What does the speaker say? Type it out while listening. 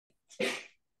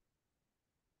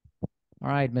All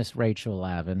right, Miss Rachel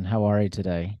Lavin, how are you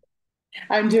today?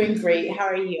 I'm doing great. How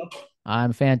are you?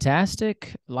 I'm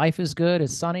fantastic. Life is good.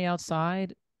 It's sunny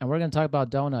outside, and we're going to talk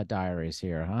about Donut Diaries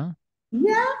here, huh?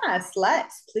 Yes,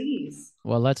 let's please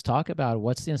Well, let's talk about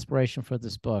what's the inspiration for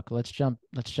this book. Let's jump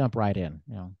right in.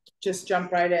 just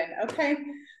jump right in. Okay.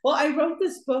 Well, I wrote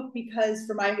this book because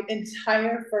for my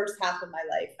entire first half of my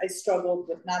life, I struggled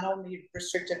with not only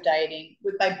restrictive dieting,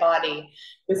 with my body,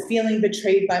 with feeling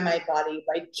betrayed by my body,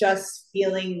 by just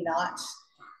feeling not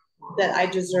that I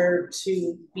deserved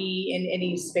to be in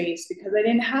any space because I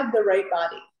didn't have the right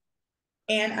body.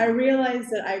 And I realized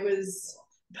that I was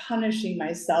punishing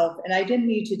myself and I didn't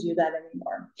need to do that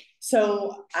anymore.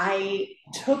 So I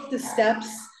took the steps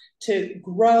to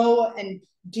grow and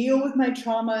deal with my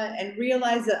trauma and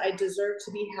realize that I deserve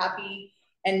to be happy.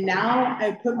 And now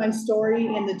I put my story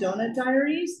in the Donut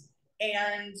Diaries.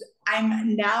 And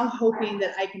I'm now hoping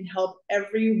that I can help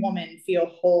every woman feel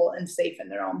whole and safe in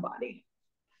their own body.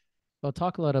 Well,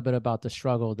 talk a little bit about the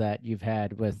struggle that you've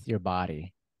had with your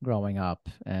body growing up,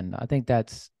 and I think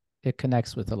it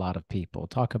connects with a lot of people.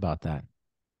 Talk about that.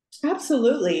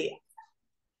 Absolutely.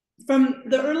 From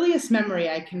the earliest memory,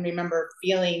 I can remember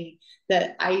feeling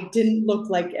that I didn't look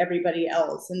like everybody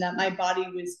else and that my body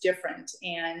was different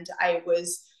and I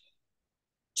was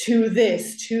to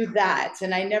this, to that.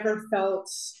 And I never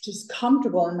felt just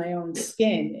comfortable in my own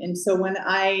skin. And so when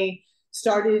I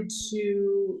started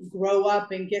to grow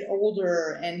up and get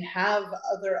older and have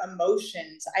other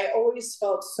emotions, I always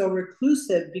felt so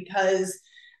reclusive because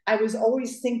I was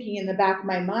always thinking in the back of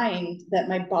my mind that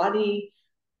my body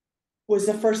was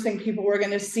the first thing people were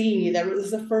going to see. That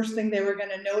was the first thing they were going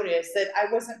to notice. That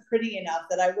I wasn't pretty enough.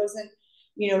 That I wasn't,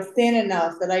 thin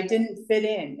enough. That I didn't fit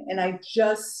in. And I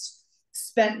just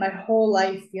spent my whole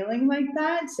life feeling like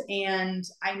that. And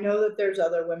I know that there's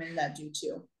other women that do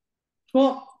too.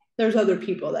 Well, there's other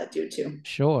people that do too.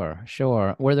 Sure,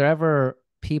 sure. Were there ever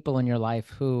people in your life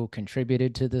who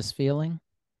contributed to this feeling?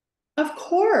 Of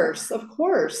course, of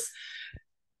course.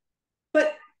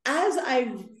 But as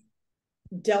I've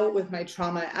dealt with my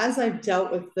trauma, as I've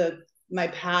dealt with my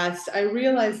past, I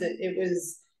realized that it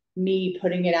was me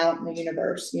putting it out in the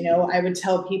universe. I would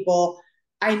tell people,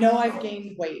 I know I've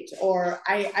gained weight, or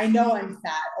I know I'm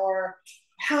fat, or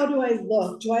how do I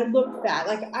look? Do I look fat?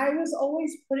 Like I was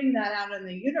always putting that out in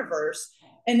the universe.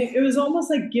 And it was almost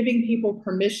like giving people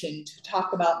permission to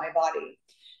talk about my body.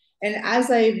 And as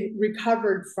I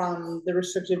recovered from the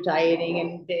restrictive dieting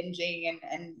and binging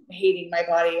and hating my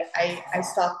body, I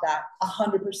stopped that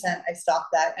 100%. I stopped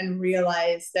that and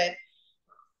realized that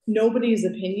nobody's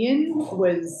opinion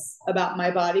was about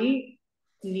my body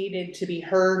needed to be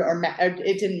heard or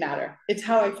it didn't matter. It's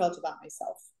how I felt about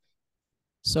myself.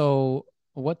 So,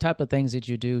 what type of things did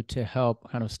you do to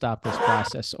help kind of stop this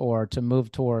process or to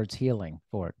move towards healing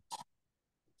for it?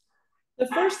 The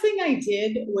first thing I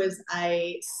did was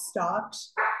I stopped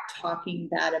talking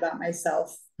bad about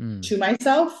myself Mm. to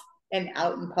myself and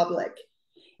out in public.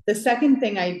 The second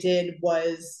thing I did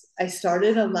was I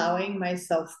started allowing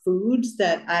myself foods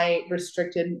that I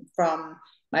restricted from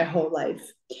my whole life.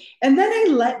 And then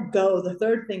I let go. The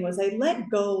third thing was I let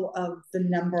go of the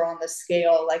number on the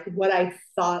scale, like what I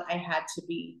thought I had to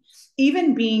be.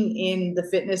 Even being in the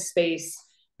fitness space,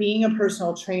 being a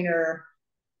personal trainer,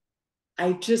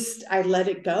 I let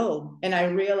it go. And I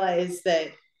realized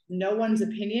that no one's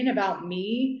opinion about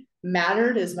me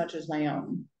mattered as much as my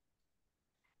own.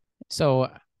 So,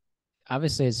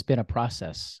 obviously, it's been a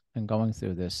process and going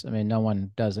through this. I mean, no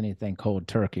one does anything cold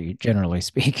turkey, generally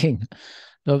speaking.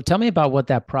 So, tell me about what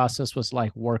that process was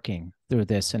like working through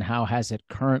this and how has it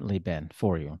currently been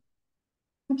for you?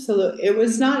 Absolutely. It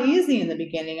was not easy in the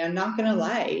beginning. I'm not going to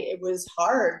lie. It was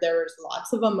hard. There was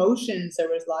lots of emotions. There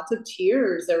was lots of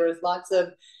tears. There was lots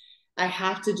of, I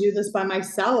have to do this by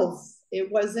myself.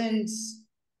 It wasn't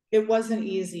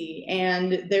easy.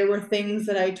 And there were things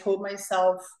that I told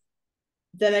myself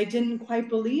that I didn't quite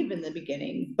believe in the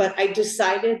beginning, but I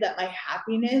decided that my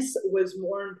happiness was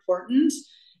more important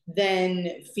than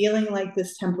feeling like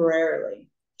this temporarily.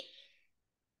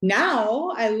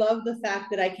 Now I love the fact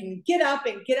that I can get up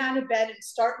and get out of bed and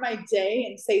start my day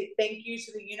and say thank you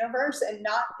to the universe and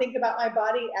not think about my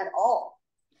body at all.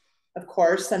 Of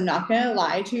course, I'm not going to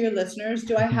lie to your listeners.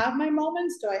 Do I have my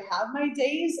moments? Do I have my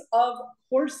days? Of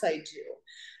course I do.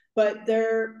 But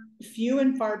they're few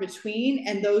and far between.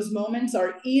 And those moments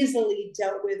are easily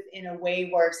dealt with in a way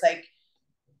where it's like,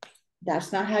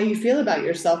 that's not how you feel about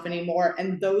yourself anymore.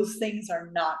 And those things are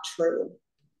not true.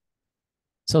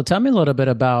 So, tell me a little bit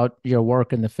about your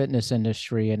work in the fitness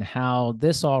industry and how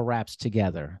this all wraps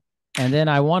together. And then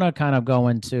I want to kind of go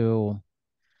into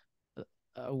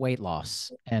weight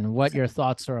loss and what your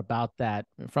thoughts are about that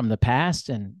from the past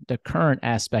and the current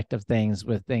aspect of things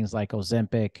with things like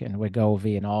Ozempic and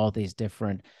Wegovy and all these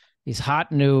different, these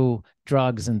hot new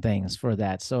drugs and things for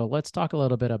that. So let's talk a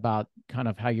little bit about kind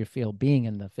of how you feel being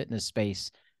in the fitness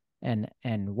space and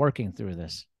working through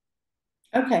this.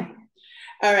 Okay.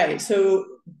 All right. So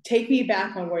take me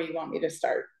back on where you want me to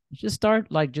start. Just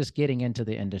start like just getting into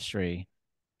the industry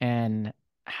and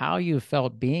how you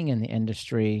felt being in the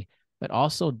industry, but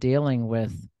also dealing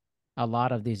with a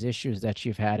lot of these issues that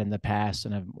you've had in the past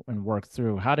and worked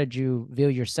through. How did you view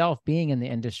yourself being in the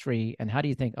industry, and how do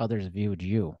you think others viewed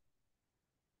you?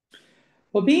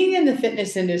 Well, being in the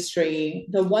fitness industry,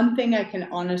 the one thing I can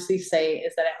honestly say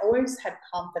is that I always had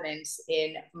confidence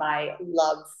in my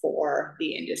love for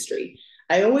the industry.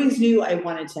 I always knew I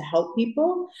wanted to help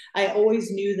people. I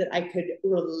always knew that I could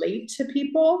relate to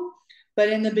people. But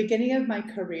in the beginning of my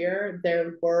career,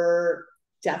 there were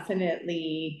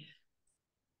definitely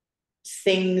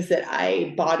things that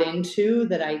I bought into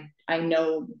that I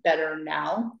know better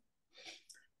now.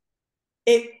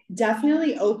 It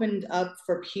definitely opened up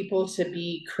for people to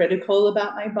be critical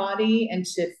about my body and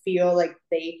to feel like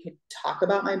they could talk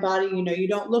about my body. You know, you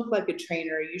don't look like a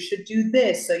trainer. You should do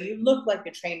this so you look like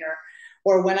a trainer.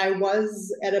 Or when I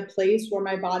was at a place where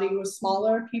my body was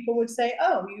smaller, people would say,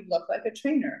 oh, you look like a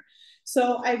trainer.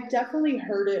 So I definitely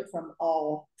heard it from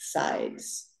all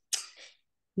sides.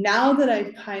 Now that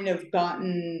I've kind of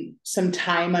gotten some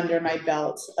time under my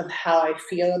belt of how I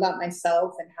feel about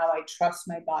myself and how I trust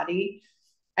my body,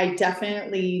 I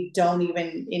definitely don't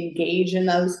even engage in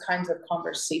those kinds of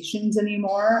conversations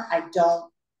anymore. I don't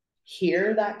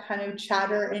hear that kind of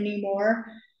chatter anymore.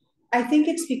 I think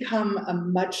it's become a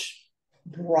much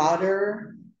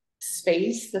broader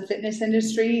space, the fitness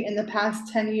industry, in the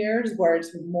past 10 years, where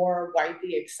it's more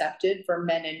widely accepted for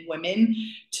men and women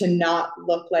to not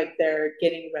look like they're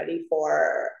getting ready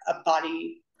for a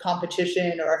body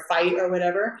competition or a fight or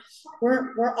whatever.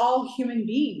 We're all human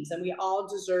beings and we all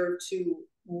deserve to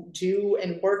do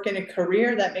and work in a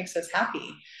career that makes us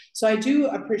happy. So I do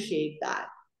appreciate that.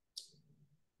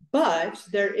 But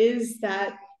there is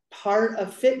that part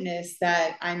of fitness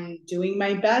that I'm doing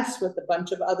my best with a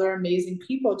bunch of other amazing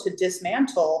people to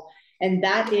dismantle. And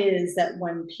that is that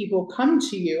when people come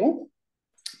to you,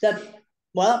 that,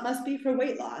 well, it must be for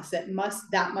weight loss. That must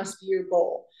be your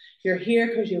goal. You're here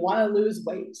because you want to lose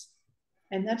weight.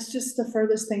 And that's just the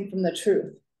furthest thing from the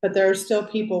truth. But there are still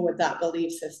people with that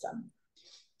belief system.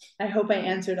 I hope I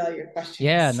answered all your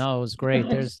Yeah, questions. no, it was great.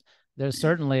 There's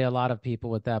certainly a lot of people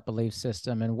with that belief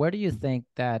system. And where do you think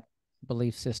that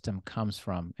belief system comes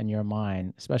from in your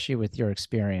mind, especially with your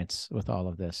experience with all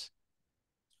of this?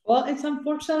 Well, it's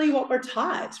unfortunately what we're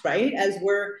taught, right? As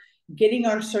we're getting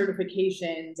our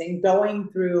certifications and going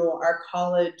through our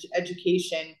college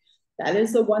education, that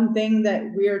is the one thing that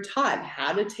we're taught: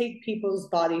 how to take people's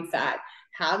body fat,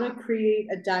 how to create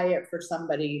a diet for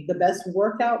somebody, the best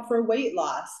workout for weight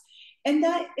loss. And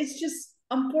that is just,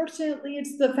 unfortunately,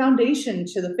 it's the foundation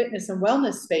to the fitness and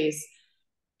wellness space.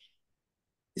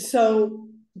 So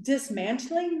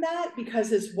dismantling that,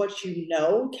 because it's what you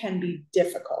know, can be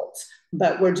difficult,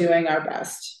 but we're doing our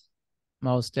best.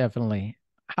 Most definitely.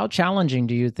 How challenging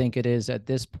do you think it is at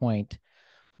this point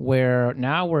where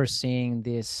now we're seeing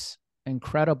this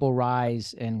incredible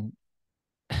rise in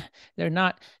they're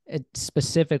not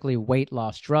specifically weight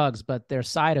loss drugs, but their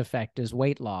side effect is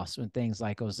weight loss and things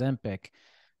like Ozempic.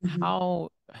 Mhm. How,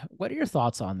 what are your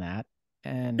thoughts on that?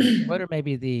 And what are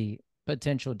maybe the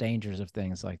potential dangers of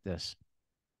things like this?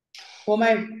 Well,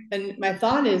 my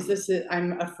thought is this: is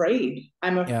I'm afraid.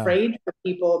 I'm Yeah, afraid for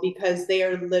people because they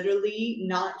are literally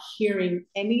not hearing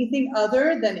anything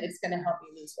other than it's going to help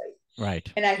you lose weight.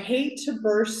 right. And I hate to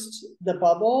burst the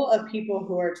bubble of people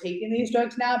who are taking these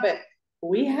drugs now, but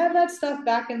we had that stuff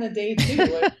back in the day too.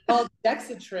 It was called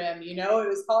Dexatrim, you know, it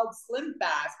was called Slim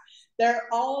Fast. They're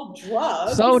all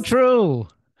So drugs, true.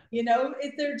 you know,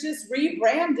 they're just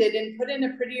rebranded and put in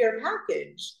a prettier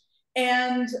package.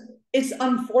 And it's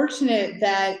unfortunate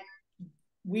that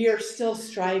we are still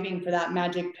striving for that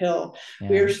magic pill.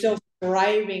 We Yeah. are still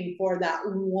striving for that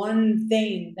one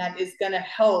thing that is going to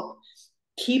help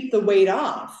keep the weight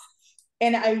off.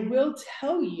 And I will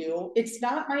tell you, it's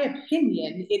not my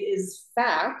opinion, it is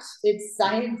fact, it's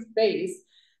science based,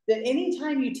 that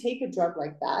anytime you take a drug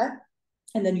like that,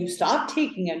 and then you stop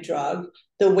taking a drug,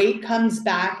 the weight comes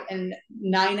back, and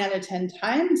 9 out of 10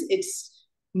 times, it's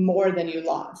more than you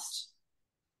lost.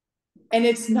 And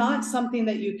it's not something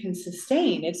that you can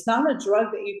sustain. It's not a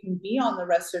drug that you can be on the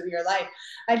rest of your life.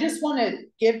 I just want to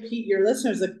give Pete, your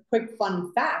listeners, a quick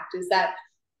fun fact: is that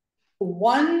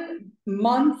 1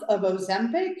 month of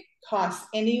Ozempic costs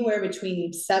anywhere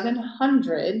between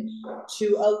 $700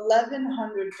 to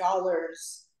 $1,100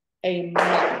 a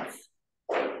month.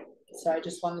 So I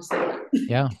just want to say that.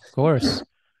 Yeah, of course.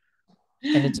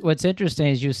 And it's what's interesting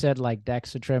is you said like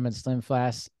Dexatrim and Slim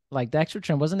Fast. Like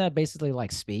Dexatrim, wasn't that basically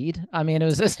like speed? I mean, it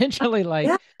was essentially Yeah,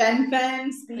 like,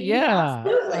 fen speed, yeah. I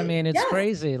absolutely. mean, it's Yes.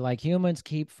 crazy. Like humans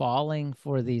keep falling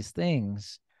for these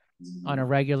things on a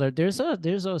regular. There's a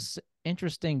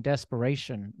interesting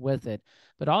desperation with it,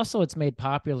 but also it's made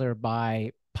popular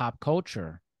by pop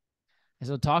culture.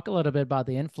 So talk a little bit about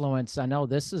the influence. I know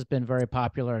this has been very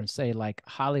popular in say like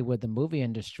Hollywood, the movie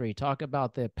industry. Talk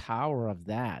about the power of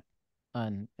that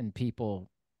and people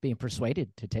being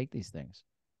persuaded to take these things.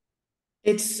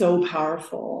 It's so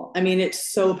powerful. I mean,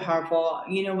 it's so powerful.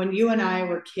 You know, when you and I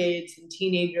were kids and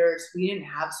teenagers, we didn't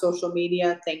have social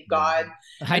media, thank God.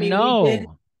 I I mean, know.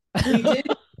 we did,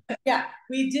 yeah,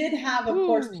 we did have, of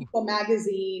course, Ooh, People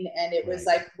magazine, and it was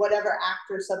right. like whatever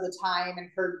actress of the time and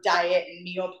her diet and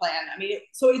meal plan. I mean,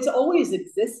 so it's always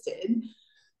existed,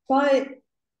 but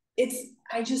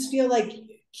I just feel like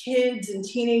kids and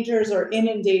teenagers are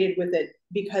inundated with it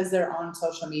because they're on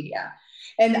social media.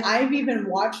 And I've even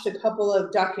watched a couple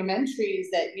of documentaries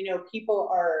that, people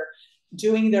are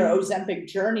doing their Ozempic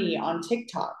journey on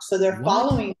TikTok. So What?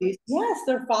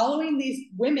 they're following these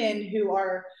women who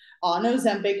are on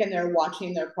Ozempic and they're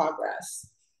watching their progress.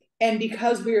 And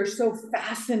because we are so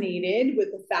fascinated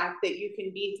with the fact that you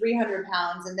can be 300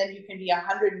 pounds and then you can be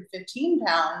 115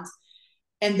 pounds,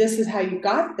 and this is how you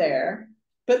got there.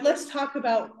 But let's talk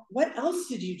about what else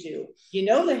did you do?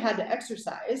 They had to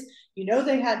exercise.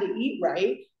 They had to eat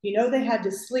right. They had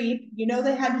to sleep.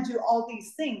 They had to do all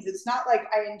these things. It's not like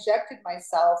I injected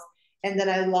myself and then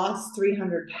I lost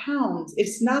 300 pounds.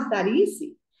 It's not that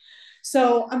easy.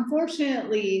 So,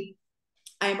 unfortunately,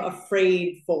 I'm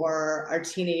afraid for our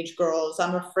teenage girls.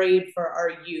 I'm afraid for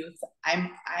our youth.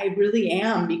 I really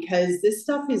am, because this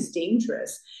stuff is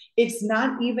dangerous. It's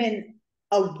not even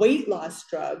a weight loss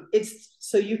drug. It's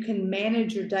so you can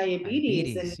manage your diabetes,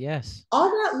 and Diabetes, yes. all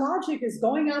that logic is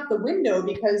going out the window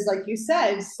because, like you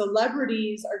said,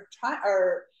 celebrities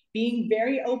are being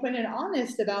very open and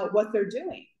honest about what they're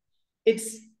doing.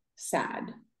 It's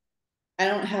sad. I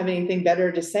don't have anything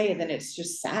better to say than it's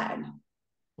just sad.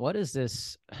 What is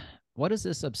this? What is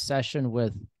this obsession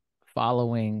with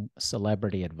following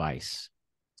celebrity advice?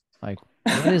 Like,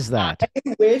 what is that?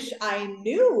 I wish I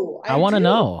knew. I I want to do.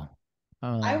 know.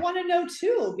 I want to know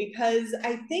too, because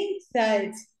I think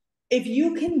that if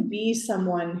you can be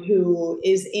someone who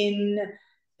is in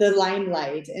the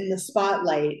limelight, in the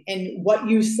spotlight, and what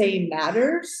you say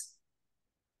matters,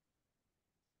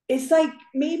 it's like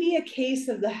maybe a case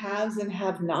of the haves and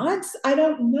have nots. I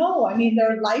don't know. I mean,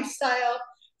 their lifestyle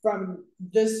from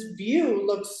this view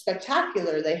looks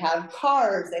spectacular. They have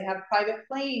cars, they have private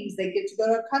planes, they get to go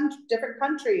to different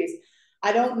countries.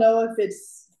 I don't know if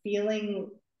it's feeling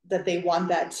that they want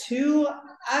that too.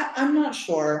 I'm not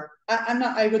sure. I'm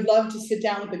not. I would love to sit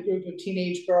down with a group of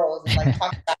teenage girls and like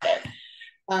talk about it.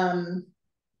 Um,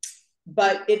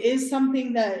 but it is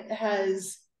something that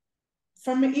has,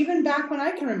 from even back when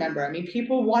I can remember. I mean,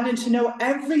 people wanted to know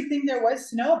everything there was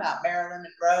to know about Marilyn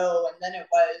Monroe, and then it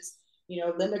was,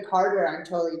 Linda Carter. I'm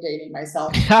totally dating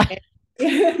myself. And,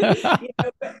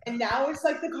 and now it's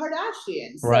like the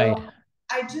Kardashians. Right.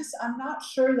 So I'm not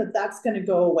sure that that's going to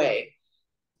go away.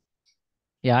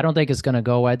 Yeah, I don't think it's going to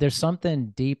go away. There's something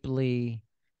deeply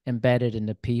embedded in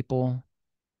the people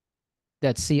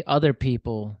that see other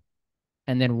people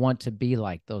and then want to be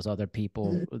like those other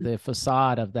people. Mm-hmm. The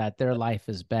facade of that their life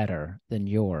is better than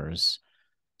yours,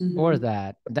 or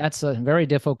Mm-hmm. that's a very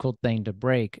difficult thing to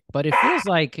break. But it feels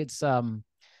like it's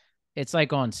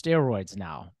like on steroids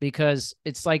now, because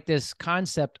it's like this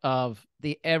concept of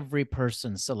the every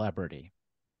person celebrity,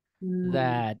 Mm-hmm.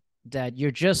 that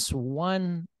you're just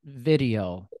one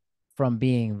video from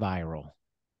being viral,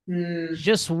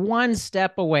 just one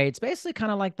step away. It's basically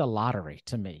kind of like the lottery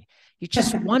to me. You're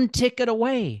just one ticket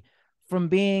away from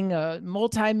being a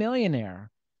multimillionaire.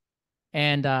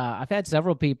 And I've had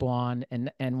several people on,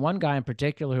 and one guy in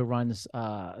particular who runs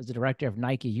is the director of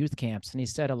Nike youth camps, and he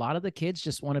said a lot of the kids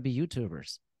just want to be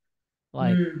YouTubers.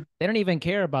 Like, Mm-hmm. they don't even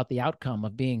care about the outcome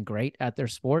of being great at their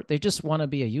sport. They just want to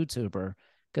be a YouTuber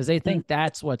because they think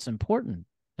that's what's important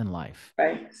in life.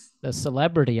 Right. The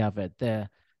celebrity of it,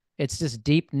 it's this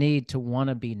deep need to want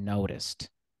to be noticed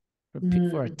for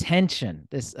Mm-hmm. attention.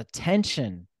 This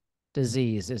attention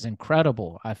disease is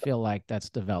incredible. I feel like that's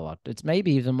developed. It's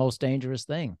maybe the most dangerous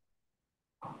thing.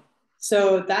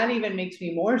 So that even makes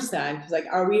me more sad, because, like,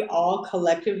 are we all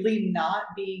collectively not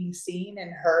being seen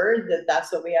and heard that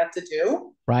that's what we have to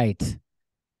do? Right.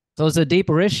 It's So it's a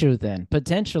deeper issue then,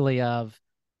 potentially, of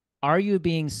are you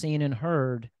being seen and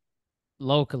heard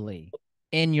locally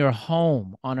in your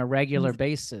home on a regular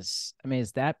basis? I mean,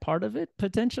 is that part of it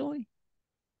potentially?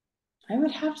 I would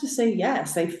have to say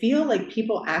yes. I feel like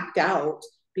people act out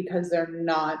because they're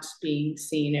not being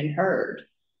seen and heard.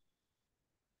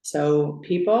 So,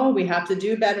 people, we have to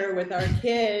do better with our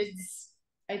kids.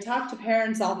 I talk to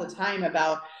parents all the time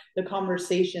about the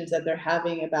conversations that they're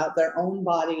having about their own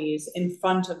bodies in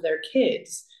front of their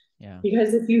kids. Yeah.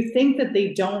 Because if you think that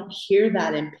they don't hear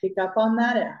that and pick up on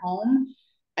that at home,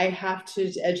 I have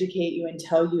to educate you and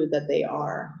tell you that they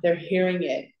are. They're hearing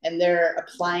it and they're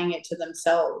applying it to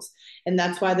themselves. And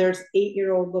that's why there's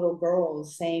 8-year-old little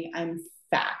girls saying, I'm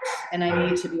fat and I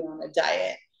need to be on a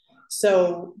diet.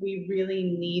 So we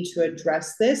really need to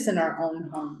address this in our own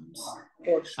homes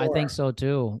for I think sure. so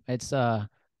too. It's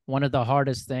one of the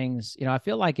hardest things. I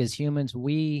feel like as humans,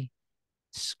 we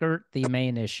skirt the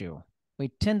main issue. We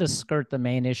tend to skirt the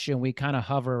main issue and we kind of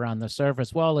hover around the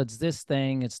surface. Well, it's this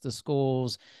thing, it's the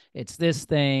schools, it's this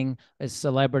thing, it's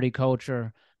celebrity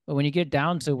culture. But when you get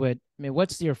down to it, I mean,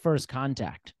 what's your first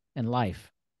contact in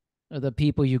life? The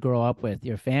people you grow up with,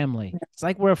 your family. It's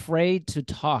like we're afraid to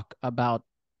talk about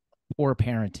poor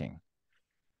parenting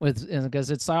with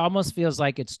because it's almost feels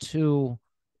like it's too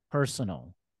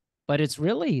personal. But it's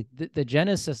really the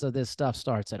genesis of this stuff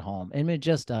starts at home. And it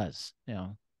just does.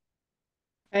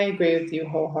 I agree with you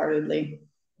wholeheartedly.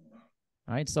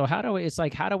 Right. So how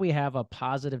do we have a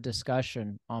positive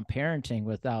discussion on parenting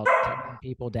without tearing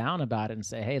people down about it and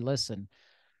say, hey, listen,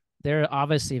 there are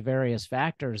obviously various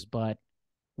factors, but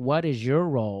what is your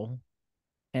role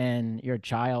and your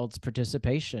child's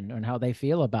participation and how they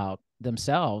feel about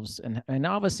themselves? And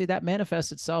obviously that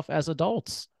manifests itself as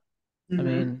adults. I Mm-hmm.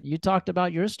 mean, you talked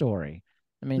about your story.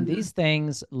 I mean, Mm-hmm. these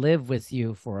things live with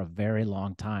you for a very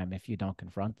long time if you don't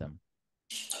confront them.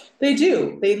 They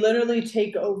do. They literally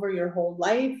take over your whole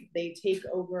life. They take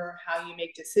over how you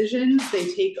make decisions.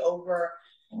 They take over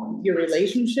your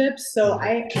relationships. So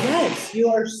yes, you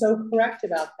are so correct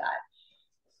about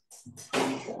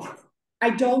that. I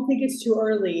don't think it's too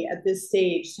early at this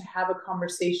stage to have a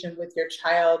conversation with your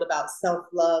child about self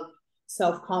love,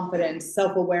 self confidence,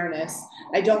 self awareness.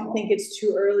 I don't think it's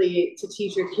too early to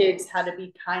teach your kids how to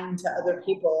be kind to other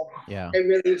people. Yeah, I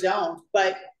really don't.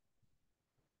 But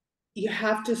you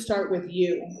have to start with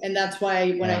you. And that's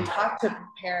why when I yeah. talk to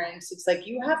parents, it's like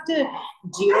you have to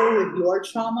deal with your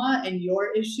trauma and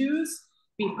your issues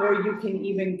before you can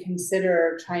even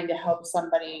consider trying to help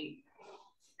somebody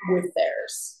with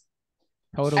theirs.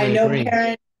 I Totally know agree.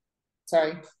 parents,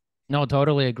 sorry. No,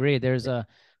 totally agree. There's a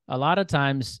lot of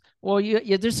times, well,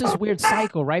 there's this weird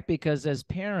cycle, right? Because as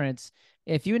parents,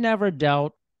 if you never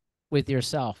dealt with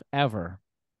yourself ever,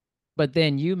 but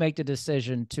then you make the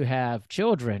decision to have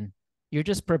children, you're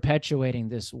just perpetuating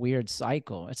this weird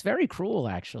cycle. It's very cruel,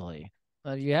 actually.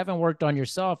 You haven't worked on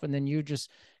yourself, and then you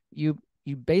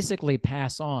you basically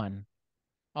pass on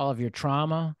all of your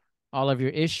trauma, all of your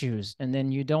issues, and then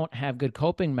you don't have good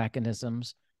coping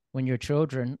mechanisms when your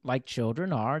children, like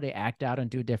children are, they act out and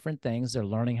do different things. They're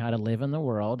learning how to live in the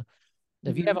world.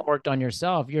 If you Mm-hmm. haven't worked on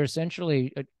yourself, you're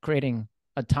essentially creating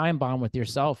a time bomb with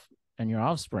yourself and your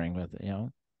offspring with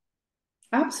it.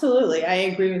 Absolutely. I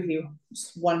agree with you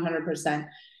 100%.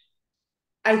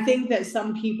 I think that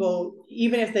some people,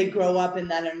 even if they grow up in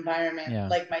that environment, Yeah.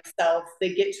 like myself,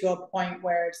 they get to a point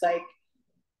where it's like,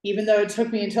 even though it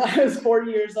took me until I was 40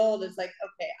 years old, it's like,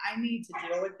 okay, I need to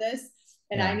deal with this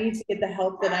and I Yeah. need to get the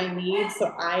help that I need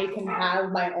so I can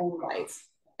have my own life.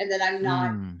 And then I'm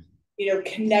not, Mm.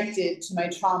 connected to my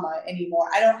trauma anymore.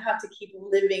 I don't have to keep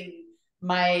living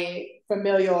my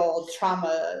familial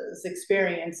traumas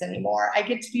experience anymore. I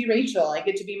get to be Rachel. I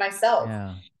get to be myself.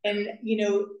 Yeah. And,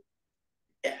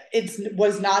 it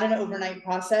was not an overnight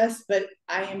process, but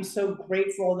I am so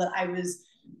grateful that I was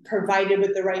provided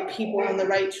with the right people and the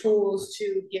right tools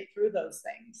to get through those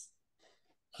things.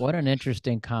 What an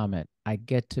interesting comment. I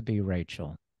get to be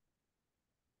Rachel.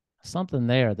 Something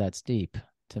there that's deep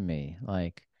to me.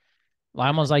 Like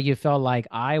almost like you felt like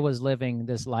I was living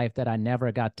this life that I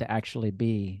never got to actually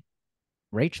be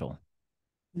Rachel.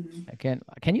 Mm-hmm.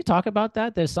 Can you talk about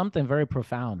that? There's something very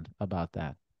profound about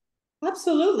that.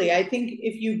 Absolutely. I think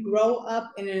if you grow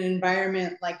up in an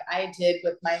environment like I did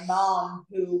with my mom,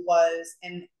 who was,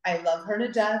 and I love her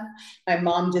to death, my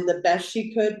mom did the best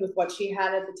she could with what she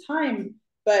had at the time,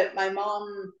 but my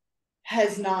mom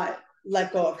has not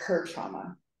let go of her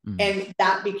trauma. Mm. And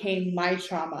that became my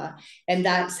trauma. And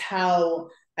that's how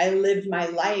I lived my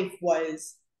life,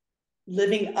 was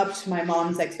living up to my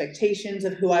mom's expectations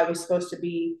of who I was supposed to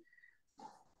be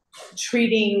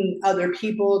treating other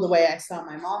people the way I saw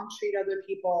my mom treat other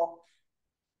people,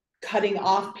 cutting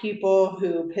off people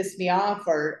who pissed me off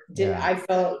or didn't Yeah. I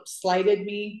felt slighted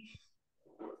me.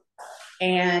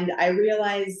 And I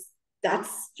realized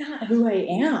that's not who I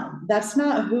am. That's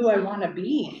not who I want to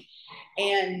be.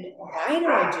 And why do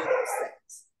I do those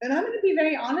things? And I'm going to be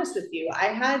very honest with you. I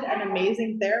had an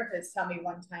amazing therapist tell me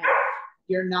one time,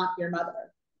 "You're not your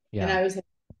mother." And Yeah. I was like,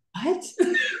 "What?"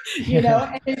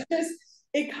 Yeah. And it's just,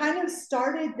 it kind of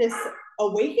started this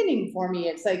awakening for me.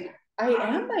 It's like, I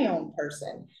am my own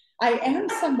person. I am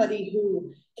somebody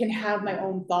who can have my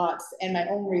own thoughts and my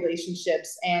own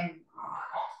relationships. And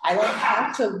I don't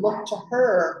have to look to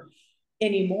her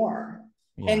anymore.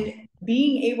 Yeah. And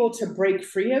being able to break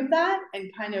free of that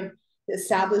and kind of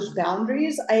establish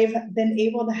boundaries, I've been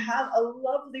able to have a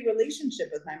lovely relationship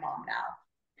with my mom now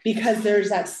because there's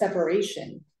that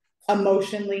separation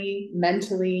emotionally,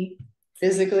 mentally,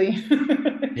 physically.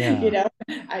 Yeah.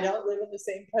 I don't live in the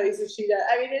same place as she does.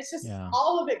 I mean, it's just Yeah.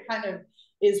 all of it kind of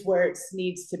is where it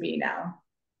needs to be now.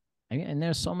 And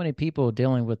there's so many people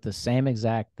dealing with the same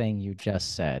exact thing you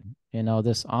just said.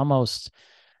 This almost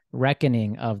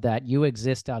reckoning of that you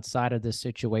exist outside of the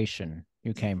situation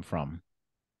you came from.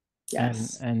 And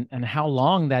Yes. and how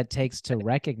long that takes to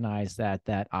recognize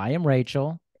that I am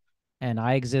Rachel and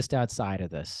I exist outside of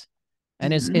this.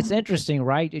 And it's Mm-hmm. interesting,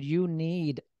 right? You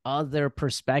need other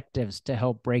perspectives to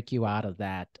help break you out of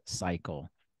that cycle.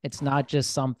 It's not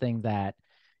just something that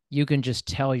you can just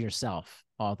tell yourself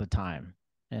all the time.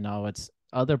 It's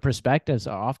other perspectives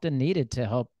are often needed to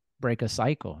help break a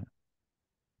cycle.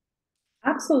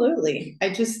 Absolutely.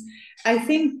 I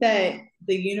think that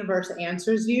the universe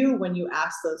answers you when you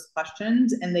ask those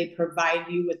questions and they provide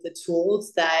you with the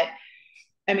tools that,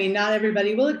 I mean, not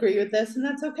everybody will agree with this, and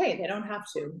that's okay. They don't have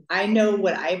to. I know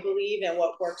what I believe and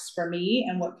what works for me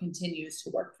and what continues to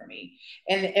work for me.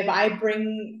 And if I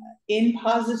bring in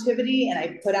positivity and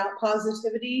I put out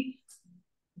positivity,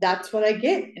 that's what I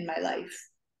get in my life.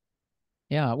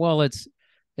 Yeah, well, it's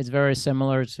very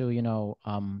similar to,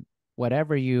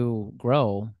 whatever you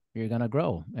grow, you're gonna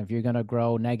grow. If you're gonna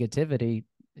grow negativity,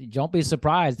 don't be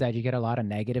surprised that you get a lot of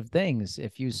negative things.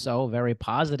 If you sow very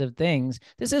positive things,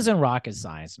 this isn't rocket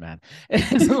science, man.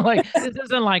 This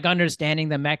isn't like understanding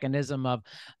the mechanism of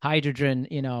hydrogen,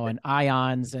 and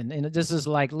ions, and this is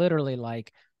like literally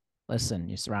like, listen,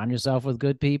 you surround yourself with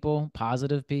good people,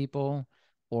 positive people,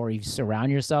 or you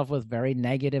surround yourself with very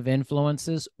negative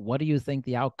influences, what do you think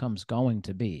the outcome's going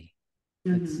to be?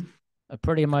 It's Mm-hmm. a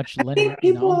pretty much I linear, think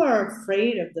people are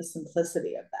afraid of the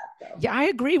simplicity of that, though. Yeah, I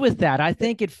agree with that. I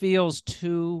think it feels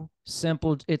too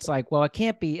simple. It's like, well,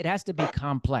 it has to be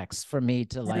complex for me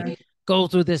to like Yeah. go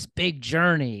through this big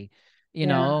journey.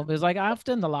 Yeah. It's like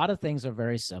often a lot of things are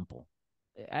very simple.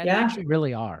 They Yeah. actually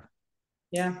really are.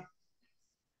 Yeah.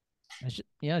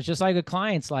 It's just like a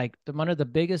client's like one of the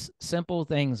biggest simple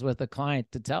things with a client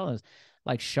to tell us,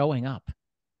 like showing up.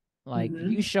 Like if you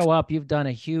Mm-hmm. show up, you've done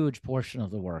a huge portion of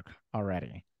the work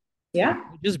already. Like Yeah.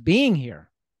 just being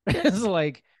here is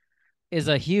like is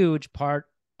a huge part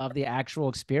of the actual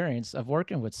experience of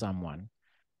working with someone.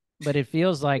 But it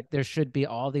feels like there should be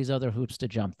all these other hoops to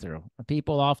jump through.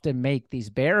 People often make these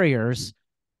barriers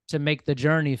to make the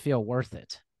journey feel worth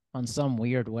it on some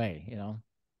weird way.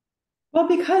 Well,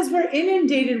 because we're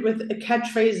inundated with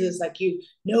catchphrases like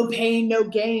no pain, no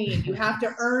gain. You have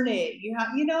to earn it.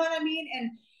 You know what I mean?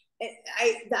 And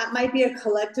that might be a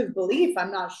collective belief.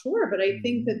 I'm not sure, but I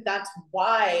think Mhm. that that's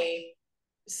why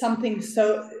something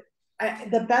so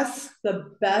the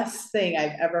best thing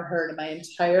I've ever heard in my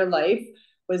entire life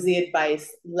was the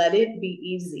advice, let it be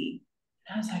easy.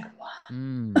 And I was like, what?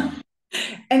 Mm.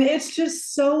 And it's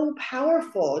just so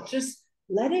powerful. Just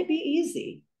let it be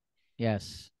easy.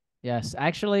 Yes. Yes.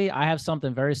 Actually, I have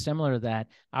something very similar to that.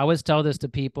 I always tell this to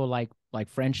people like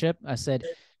friendship. I said,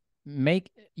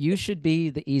 you should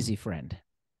be the easy friend.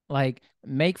 Like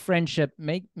make friendship,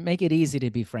 make it easy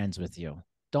to be friends with you.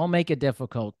 Don't make it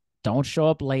difficult. Don't show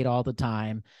up late all the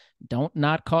time. Don't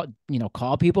not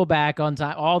call people back on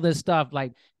time. All this stuff.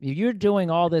 Like if you're doing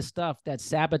all this stuff that's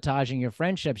sabotaging your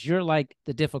friendships, you're like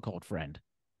the difficult friend.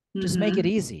 Just make it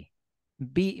Mm-hmm.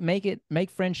 easy.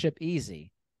 Make friendship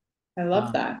easy. I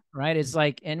love that. Right. It's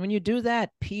like, and when you do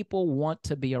that, people want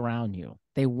to be around you.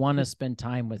 They want to spend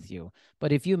time with you.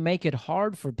 But if you make it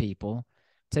hard for people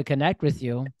to connect with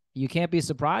you, you can't be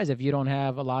surprised if you don't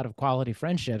have a lot of quality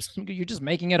friendships. You're just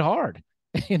making it hard,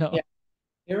 you know? Yeah,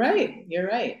 you're right. You're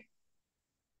right.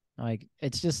 Like,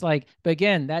 it's just like, but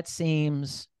again, that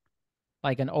seems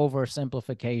like an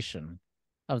oversimplification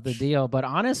of the deal. But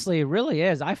honestly, it really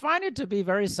is. I find it to be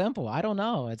very simple. I don't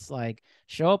know. It's like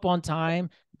show up on time,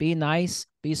 be nice,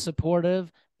 be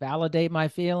supportive, validate my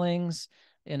feelings,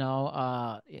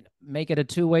 make it a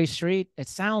two-way street. It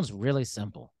sounds really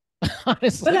simple, But I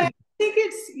honestly.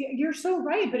 think you're so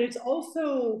right, but it's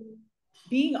also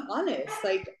being honest.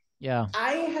 Like, Yeah,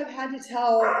 I have had to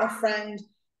tell a friend,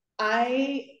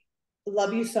 I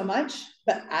love you so much,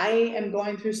 but I am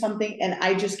going through something and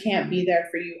I just can't be there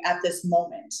for you at this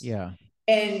moment. yeah,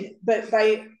 But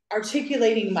by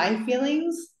articulating my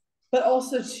feelings, but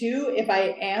also too, if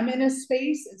I am in a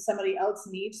space and somebody else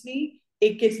needs me,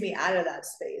 it gets me out of that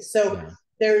space. So yeah, of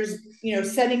there's,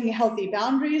 setting healthy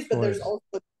boundaries, but there's course.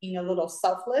 also being a little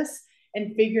selfless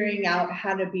and figuring out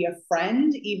how to be a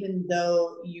friend, even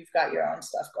though you've got your own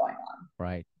stuff going on.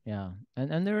 Right. Yeah.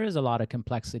 And there is a lot of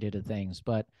complexity to things,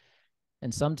 but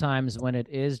and sometimes when it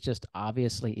is just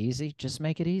obviously easy, just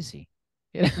make it easy.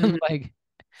 Mm-hmm. Like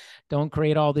don't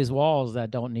create all these walls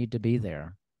that don't need to be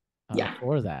there Yeah.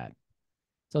 for that.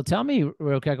 So tell me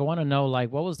real quick, I want to know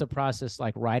like what was the process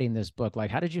like writing this book?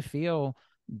 Like how did you feel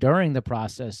during the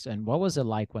process and what was it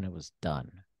like when it was done?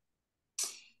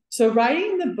 So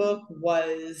writing the book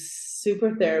was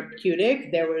super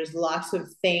therapeutic. There was lots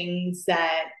of things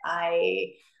that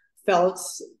I felt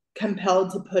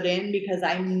compelled to put in because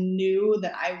I knew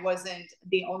that I wasn't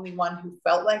the only one who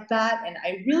felt like that. And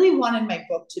I really wanted my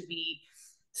book to be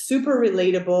super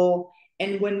relatable.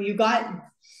 And when you got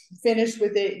finished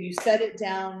with it, you set it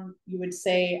down, you would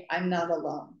say, I'm not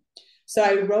alone. So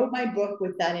I wrote my book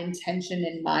with that intention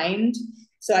in mind.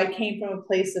 So I came from a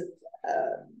place of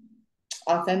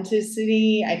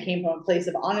authenticity, I came from a place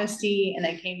of honesty, and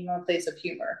I came from a place of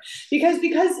humor. Because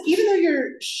even though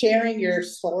you're sharing your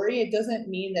story, it doesn't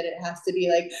mean that it has to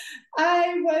be like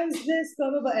I was this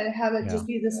blah blah blah and have it Yeah. just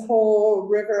be this whole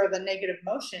river of a negative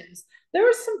emotions. There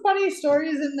were some funny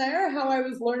stories in there, how I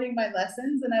was learning my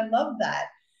lessons, and I loved that.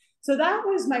 So that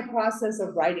was my process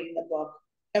of writing the book.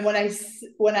 And when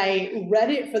I read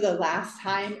it for the last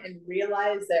time and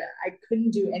realized that I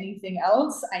couldn't do anything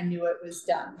else, I knew it was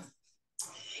done.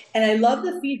 And I love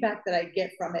the feedback that I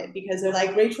get from it because they're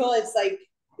like, Rachel, it's like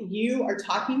you are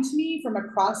talking to me from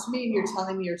across me and you're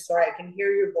telling me your story. I can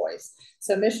hear your voice.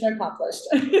 So mission accomplished.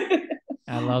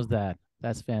 I love that.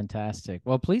 That's fantastic.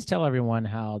 Well, please tell everyone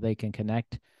how they can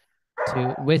connect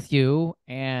to with you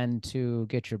and to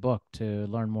get your book to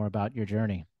learn more about your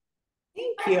journey.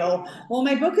 Thank you. Well,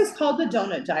 my book is called The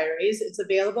Doughnut Diaries. It's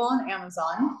available on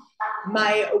Amazon.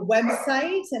 My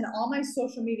website and all my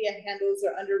social media handles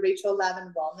are under Rachel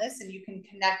Lavin Wellness, and you can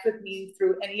connect with me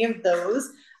through any of those.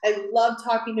 I love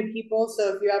talking to people.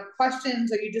 So if you have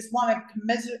questions or you just want to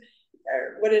commiserate,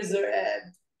 or what is it?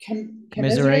 Commiserate.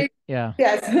 Commiserate? Yeah.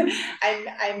 Yes,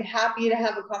 I'm happy to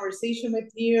have a conversation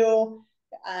with you.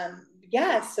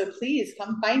 Yeah, so please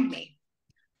come find me.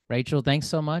 Rachel, thanks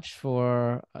so much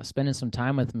for spending some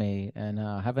time with me and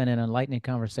having an enlightening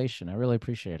conversation. I really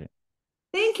appreciate it.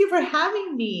 Thank you for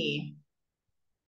having me.